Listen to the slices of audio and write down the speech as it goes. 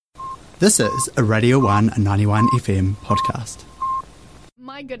This is a Radio 1 91 FM podcast.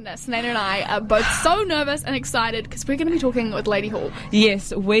 My goodness, Nana and I are both so nervous and excited because we're going to be talking with Lady Hawk.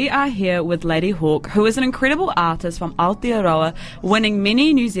 Yes, we are here with Lady Hawk, who is an incredible artist from Aotearoa, winning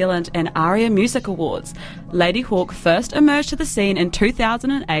many New Zealand and ARIA Music Awards. Lady Hawk first emerged to the scene in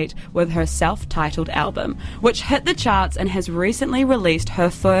 2008 with her self-titled album, which hit the charts and has recently released her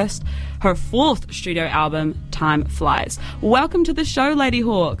fourth studio album, Time Flies. Welcome to the show, Lady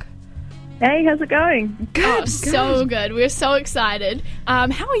Hawk. Hey, how's it going? Good. So good. We're so excited. How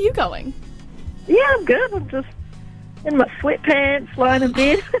are you going? Yeah, I'm good. I'm just in my sweatpants, lying in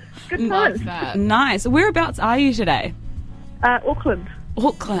bed. Good Love fun. that. Nice. Whereabouts are you today? Auckland.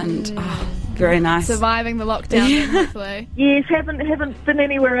 Auckland. Oh, very nice. Surviving the lockdown, then, hopefully. Yes, haven't been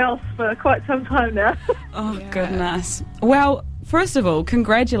anywhere else for quite some time now. Oh, goodness. Well, first of all,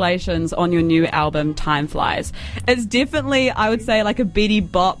 congratulations on your new album, Time Flies. It's definitely, I would say, like a Betty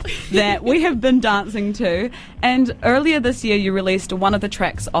Bop that we have been dancing to. And earlier this year, you released one of the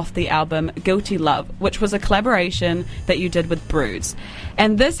tracks off the album, Guilty Love, which was a collaboration that you did with Broods.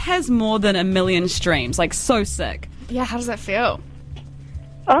 And this has more than 1 million streams, like so sick. Yeah, how does that feel?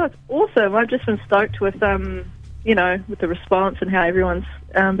 Oh, it's awesome. I've just been stoked with, with the response and how everyone's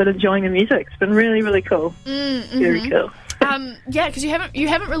been enjoying the music. It's been really, really cool. Very cool. Yeah, because you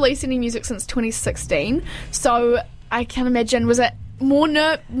haven't released any music since 2016, so I can imagine, was it more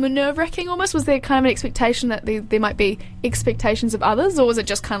nerve-wracking almost? Was there kind of an expectation that there might be expectations of others, or was it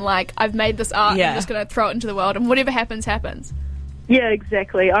just kind of like, I've made this art, I'm just going to throw it into the world, and whatever happens, happens? Yeah,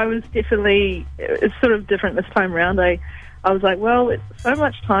 exactly. I was definitely, it's sort of different this time around. I was like, well, so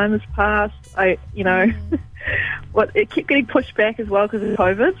much time has passed, it kept getting pushed back as well because of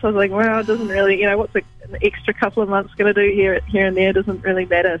COVID, so I was like, well, it doesn't really, what's an extra couple of months going to do here and there doesn't really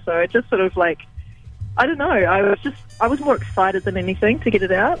matter. So it just sort of like, I don't know, I was more excited than anything to get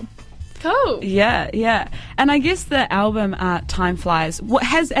it out. Cool. Yeah. And I guess the album Time Flies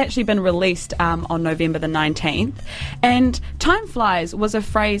has actually been released on November the 19th. And Time Flies was a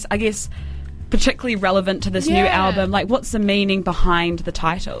phrase, I guess, particularly relevant to this new album. Like, what's the meaning behind the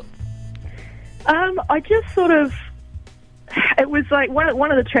title? I just sort of, it was like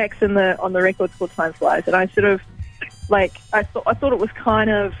one of the tracks on the record called Time Flies, and I sort of like I thought it was kind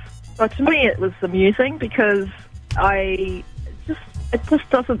of, well, to me it was amusing because it just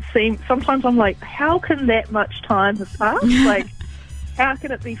doesn't seem. Sometimes I'm like, how can that much time have passed? Like, how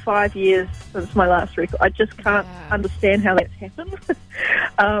can it be 5 years since my last record? I just can't understand how that's happened.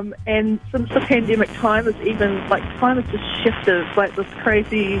 And since the pandemic, time has just shifted. It's like this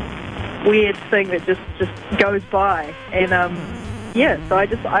crazy, weird thing that just goes by. And so I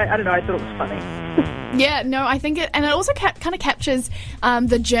don't know. I thought it was funny. Yeah, no, I think it also kind of captures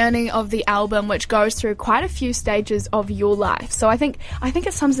the journey of the album, which goes through quite a few stages of your life. So I think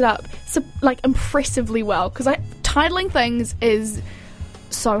it sums it up impressively well, because titling things is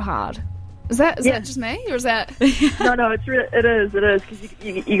so hard. Is that just me, or is that? No, it is because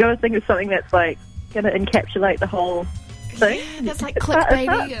you got to think of something that's like going to encapsulate the whole thing. Yeah, that's like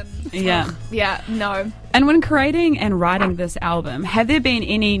clickbaity and no. And when creating and writing this album, have there been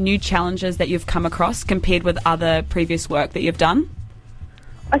any new challenges that you've come across compared with other previous work that you've done?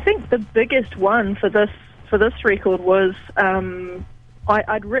 I think the biggest one for this record was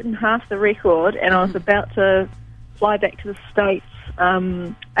I'd written half the record and I was about to fly back to the States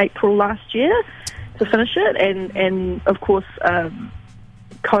April last year to finish it, and of course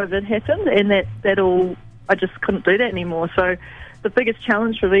COVID happened, and that all, I just couldn't do that anymore. So the biggest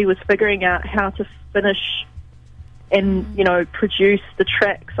challenge for me was figuring out how to finish and produce the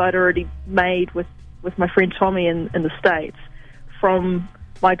tracks I'd already made with my friend Tommy in the States from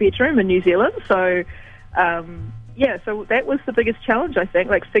my bedroom in New Zealand. So so that was the biggest challenge, I think,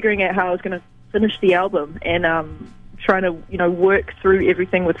 like figuring out how I was going to finish the album and trying to work through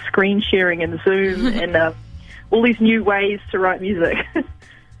everything with screen sharing and Zoom and all these new ways to write music.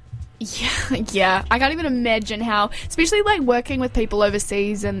 Yeah. I can't even imagine how, especially like working with people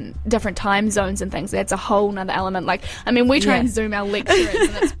overseas and different time zones and things, that's a whole nother element. Like, I mean, we try and Zoom our lecturers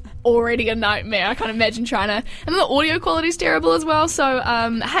and it's already a nightmare. I can't imagine and the audio quality's terrible as well. So,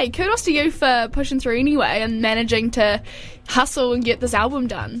 hey, kudos to you for pushing through anyway and managing to hustle and get this album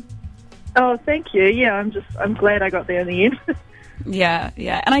done. Oh, thank you. Yeah, I'm glad I got there in the end. Yeah.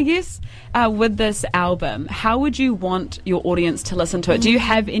 And I guess with this album, how would you want your audience to listen to it? Do you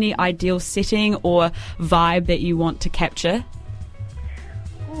have any ideal setting or vibe that you want to capture?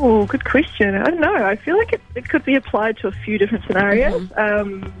 Oh, good question. I don't know. I feel like it could be applied to a few different scenarios.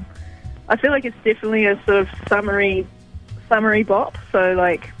 I feel like it's definitely a sort of summery bop. So,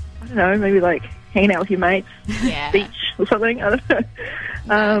 like, I don't know, maybe like hanging out with your mates, beach or something. I don't know.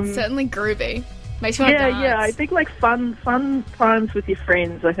 It's certainly groovy. Makes you want to dance. Yeah. I think like fun times with your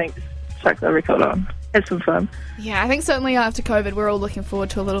friends. I think just chuck the record on, have some fun. Yeah, I think certainly after COVID, we're all looking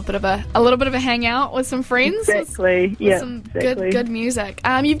forward to a little bit of a hangout with some friends. Exactly. With some good music.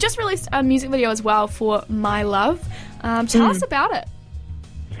 You've just released a music video as well for My Love. Tell us about it.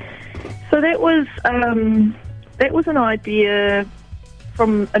 So that was an idea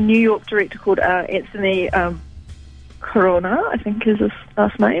from a New York director called Anthony Corona, I think is his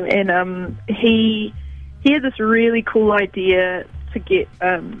last name, and he had this really cool idea to get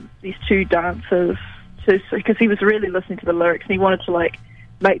these two dancers because he was really listening to the lyrics and he wanted to like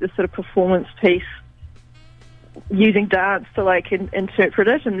make this sort of performance piece using dance to like interpret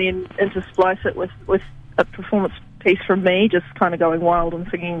it and then intersplice it with a performance piece from me just kind of going wild and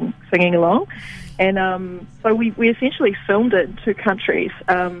singing along. And so we essentially filmed it in two countries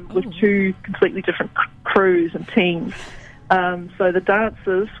with two completely different crews and teams. So the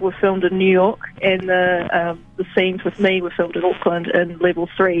dances were filmed in New York, and the scenes with me were filmed in Auckland in level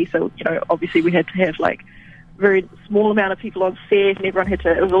 3. So, you know, obviously we had to have like a very small amount of people on set, and everyone had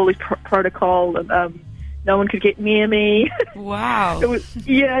to. It was always protocol, and no one could get near me. Wow. It was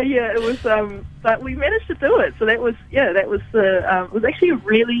it was. But we managed to do it. So that was it was actually a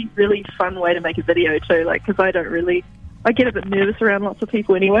really really fun way to make a video too. Like because I get a bit nervous around lots of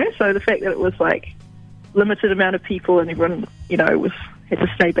people anyway. So the fact that it was like limited amount of people and everyone, you know, had to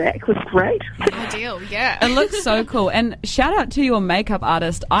stay back was great. Ideal, yeah. It looks so cool. And shout out to your makeup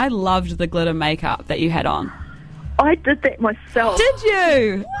artist. I loved the glitter makeup that you had on. I did that myself. Did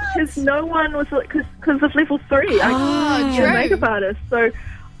you? Because no one was, because of level 3. I'm a makeup artist. So,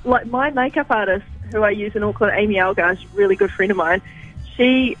 like, my makeup artist, who I use in Auckland, Amy Algar, is a really good friend of mine.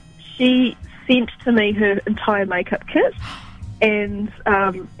 She sent to me her entire makeup kit. And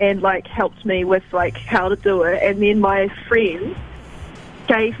like helped me with like how to do it, and then my friend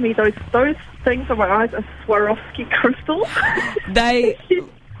gave me those things on my eyes, a Swarovski crystal.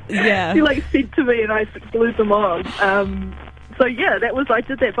 She like said to me, and I glued them on. So yeah, I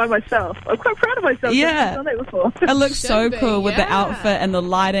did that by myself. I'm quite proud of myself. Yeah, I've done that before. It looks so cool with the outfit and the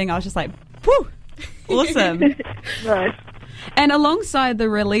lighting. I was just like, whew, awesome. Nice. And alongside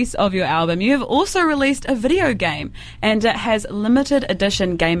the release of your album, you have also released a video game, and it has limited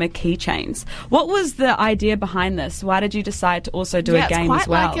edition gamer keychains. What was the idea behind this? Why did you decide to also do a game as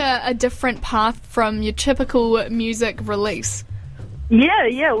well? It's quite like a different path from your typical music release.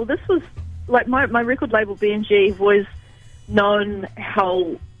 Yeah. Well, this was like my record label BMG have always known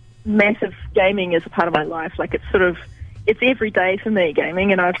how massive gaming is a part of my life. Like it's every day for me,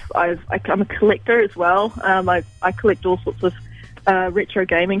 gaming, and I'm a collector as well. I collect all sorts of retro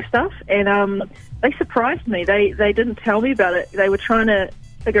gaming stuff, and they surprised me. They didn't tell me about it. They were trying to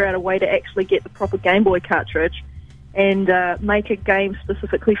figure out a way to actually get the proper Game Boy cartridge and make a game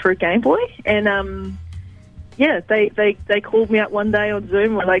specifically for a Game Boy. And they called me up one day on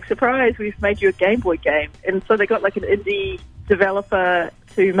Zoom. We're like, surprise, we've made you a Game Boy game. And so they got like an indie developer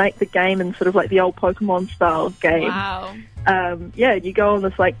to make the game in sort of like the old Pokemon style game. Wow. You go on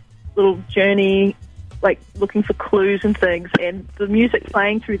this like little journey, like looking for clues and things, and the music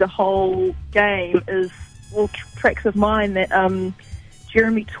playing through the whole game is all tracks of mine that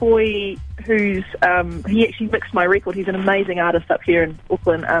Jeremy Toy, who's he actually mixed my record. He's an amazing artist up here in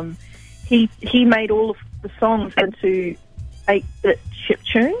Auckland. He made all of the songs into 8-bit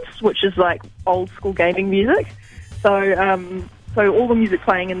chiptunes, which is like old school gaming music. So all the music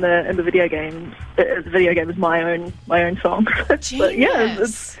playing in the video game, the video game is my own song. But yeah,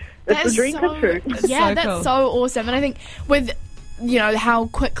 it's a dream come true. Yeah, that's cool. so awesome. And I think with, you know, how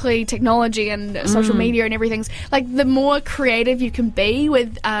quickly technology and social media and everything's, like, the more creative you can be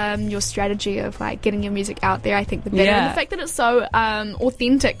with your strategy of like getting your music out there, I think the better. Yeah. And the fact that it's so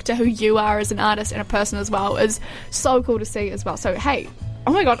authentic to who you are as an artist and a person as well is so cool to see as well. So hey,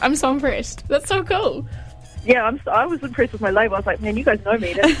 oh my god, I'm so impressed. That's so cool. Yeah, I was impressed with my label. I was like, man, you guys know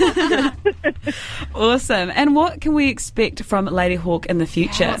me. That's Awesome. And what can we expect from Ladyhawke in the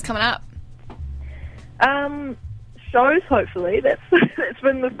future? What's coming up? Shows, hopefully. That's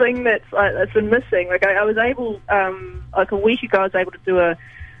been the thing that's been missing. Like I was able, like a week ago, I was able to do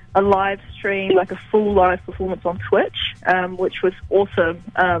a live stream, like a full live performance on Twitch, which was awesome.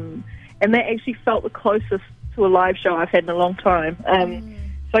 And that actually felt the closest to a live show I've had in a long time.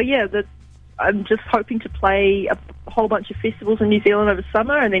 So yeah, I'm just hoping to play a whole bunch of festivals in New Zealand over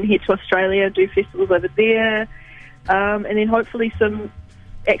summer, and then head to Australia and do festivals over there, and then hopefully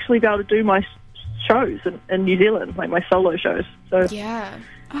actually be able to do my shows in New Zealand, like my solo shows. So Yeah.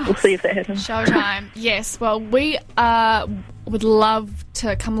 we'll see if that happens. Showtime. Yes. Well, we would love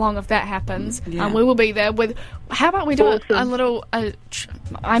to come along if that happens. Yeah. We will be there with. How about we do Awesome. a little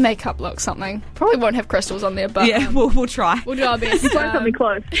eye makeup look, something. Probably won't have crystals on there, but Yeah, we'll try. we'll do our best. Find something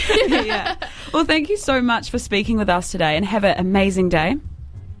close. Yeah. Well, thank you so much for speaking with us today, and have an amazing day.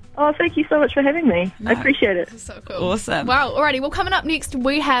 Oh, thank you so much for having me. I appreciate it. So cool. Awesome. Wow. Alrighty. Well, coming up next,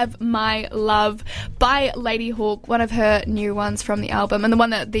 we have My Love by Lady Hawk, one of her new ones from the album, and the one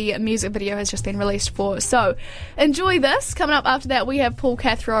that the music video has just been released for. So enjoy this. Coming up after that, we have Paul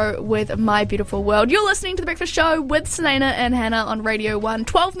Cathro with My Beautiful World. You're listening to The Breakfast Show with Sunaina and Hannah on Radio 1.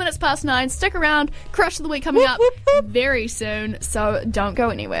 12 minutes past 9. Stick around. Crush of the Week coming up very soon, so don't go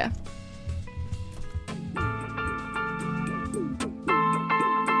anywhere.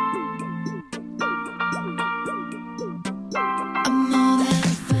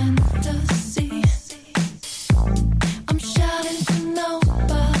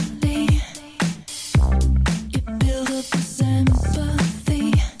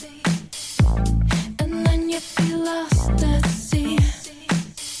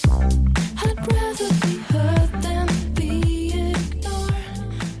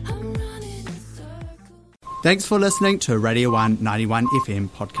 Thanks for listening to Radio 1 91 FM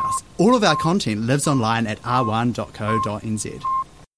podcast. All of our content lives online at r1.co.nz.